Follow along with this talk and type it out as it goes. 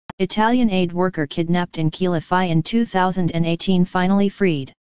Italian aid worker kidnapped in Kilifi in 2018 finally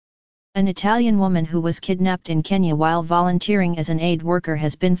freed. An Italian woman who was kidnapped in Kenya while volunteering as an aid worker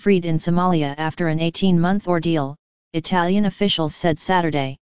has been freed in Somalia after an 18-month ordeal, Italian officials said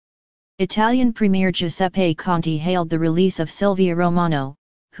Saturday. Italian Premier Giuseppe Conte hailed the release of Silvia Romano,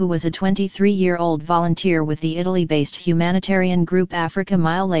 who was a 23-year-old volunteer with the Italy-based humanitarian group Africa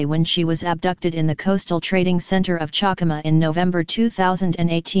Mille when she was abducted in the coastal trading center of Chakama in November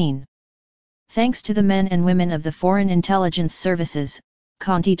 2018. Thanks to the men and women of the Foreign Intelligence Services,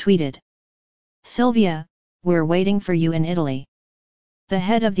 Conte tweeted. Silvia, we're waiting for you in Italy. The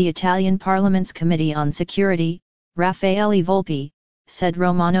head of the Italian Parliament's Committee on Security, Raffaele Volpi, said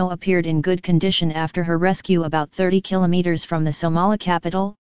Romano appeared in good condition after her rescue about 30 kilometers from the Somali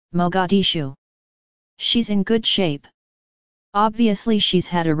capital, Mogadishu. She's in good shape. Obviously she's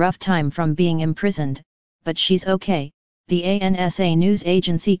had a rough time from being imprisoned, but she's okay, the ANSA news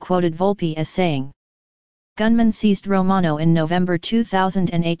agency quoted Volpi as saying. Gunmen seized Romano in November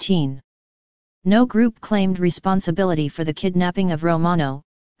 2018. No group claimed responsibility for the kidnapping of Romano,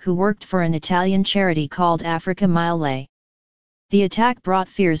 who worked for an Italian charity called Africa Mille. The attack brought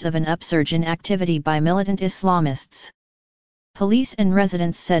fears of an upsurge in activity by militant Islamists. Police and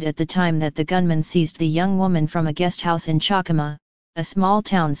residents said at the time that the gunmen seized the young woman from a guest house in Chakama, a small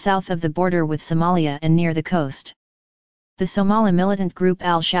town south of the border with Somalia and near the coast. The Somali militant group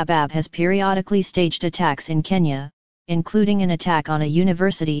Al-Shabaab has periodically staged attacks in Kenya, including an attack on a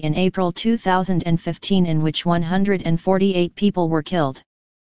university in April 2015 in which 148 people were killed.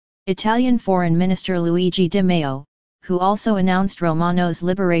 Italian Foreign Minister Luigi Di Maio, who also announced Romano's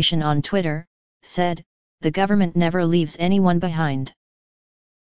liberation on Twitter, said, "The government never leaves anyone behind."